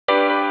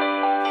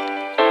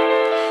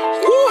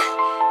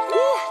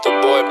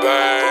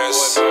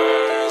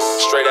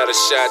Straight out of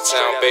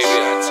Chi-Town, baby.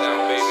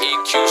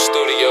 EQ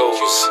Studios.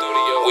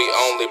 We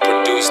only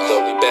produce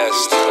the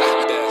best.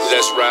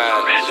 Let's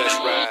ride. Let's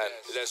ride.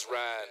 Let's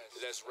ride.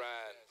 Let's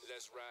ride.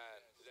 Let's ride.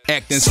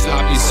 Acting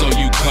sloppy, so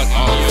you cut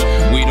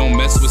off. We don't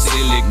mess with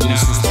silly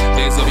gooses.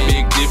 There's a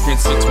big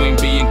difference between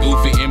being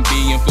goofy and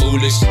being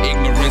foolish.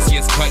 Ignorance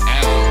gets cut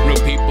out.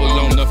 Real people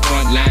on the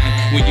front line.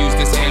 We use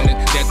this talent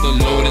that the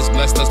Lord has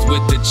blessed us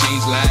with to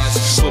change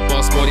lives.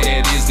 Football sport,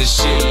 that is the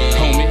shit.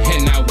 Homie,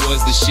 and I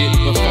was the shit.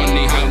 But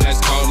funny how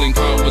last calling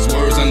card was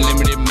words.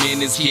 Unlimited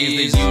minutes. Kids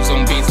they use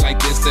on beats like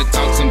this to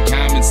talk some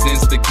common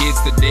sense. The kids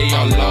today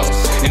are lost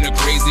in a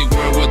crazy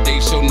world where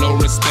they show no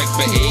respect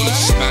for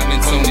age.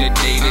 Violence on the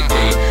day to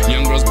day.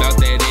 Young girls bout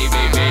that A,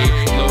 baby.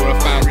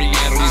 Glorify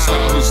reality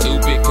stars who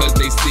stupid cause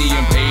they see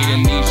them paid.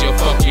 And these your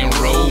fucking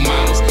role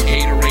models.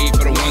 Haterade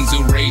for the ones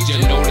who rage.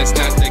 You know that's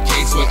not the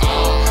case with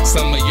all.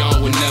 Some of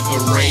y'all would never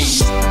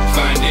raise.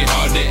 Find it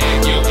hard to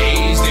act your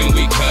age, then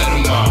we cut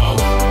them off.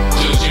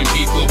 Judging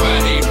people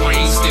by their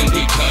race, then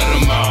we cut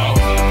them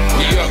off.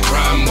 You got a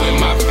problem with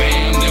my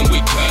fam, then we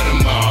cut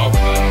them off.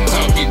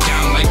 Talk it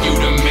down like you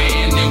the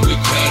man, then we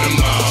cut them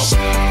off.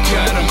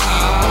 Cut them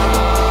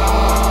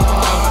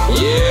off.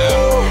 Yeah.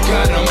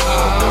 Cut them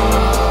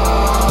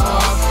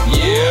off,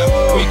 yeah,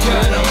 we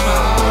cut them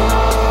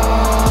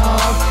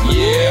off,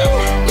 yeah,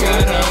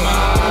 cut them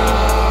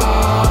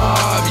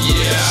off,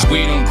 yeah.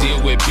 We don't deal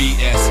with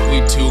BS, we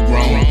too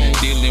grown.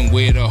 Dealing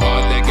with a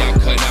heart that got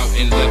cut out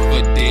and left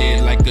for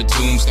dead like a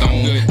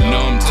tombstone.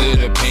 Numb to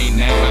the pain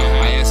now.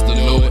 I asked the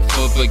Lord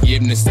for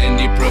forgiveness and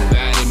He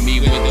provided me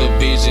with a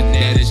vision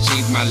that has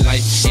changed my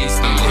life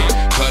instantly.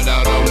 Cut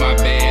out all my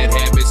bad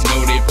habits,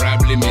 know they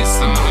probably miss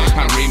them.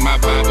 I read my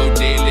Bible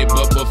daily,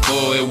 but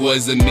before it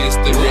was a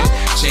mystery.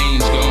 Change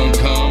gon'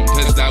 come,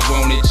 cause I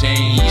wanted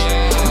change.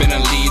 Been a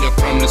leader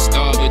from the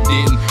start, but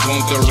didn't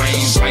want the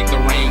rain. Like the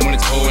rain when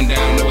it's pouring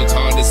down, know it's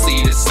hard to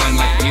see the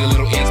sunlight. Need a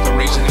little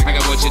inspiration, I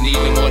got what you need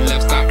and more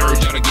left. I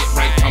urge y'all to get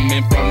right,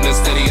 coming from the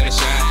city of the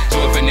shine.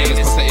 Fernandez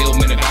plus the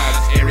ailment of vibes.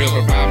 Ariel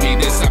provide me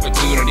this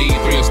opportunity.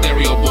 Through your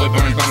stereo, boy,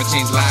 Burnz, gonna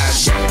change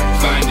lives.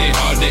 Find it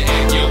hard to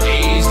act your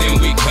age, then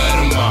we cut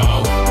them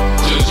off.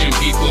 Judging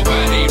people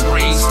by their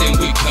race, then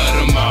we cut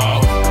them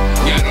off.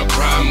 Got a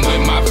problem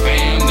with my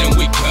fam, then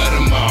we cut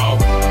them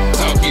off.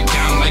 Talk it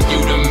down like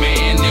you the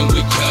man, then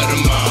we cut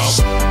them off.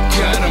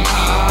 Cut them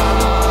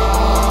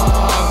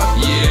off,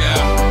 yeah.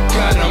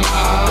 Cut them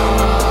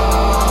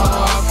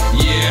off,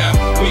 yeah.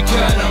 We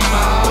cut them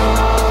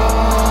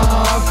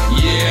off,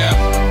 yeah.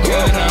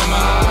 Cut them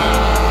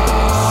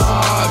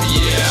off,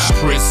 yeah.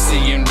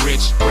 Prissy and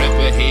rich, rap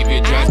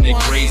behavior drives me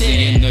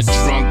crazy. And the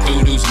drunk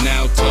dude who's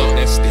now tough,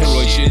 that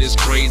steroid shit is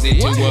crazy.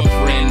 To a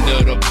friend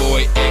of the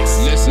boy X,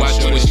 listen,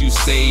 watch what you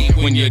say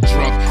when you're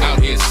drunk. Out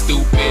here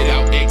stupid,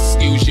 I'll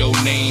excuse your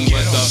name,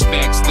 but the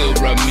fact still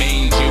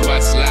remains. You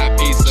are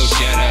sloppy, so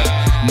shut up.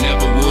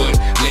 Never would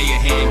lay your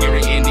hand,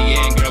 Gary,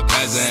 Indian girl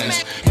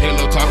cousins.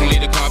 Pillow talking,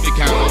 lead the coffee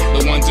counter.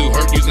 The ones who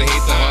hurt usually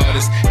hate the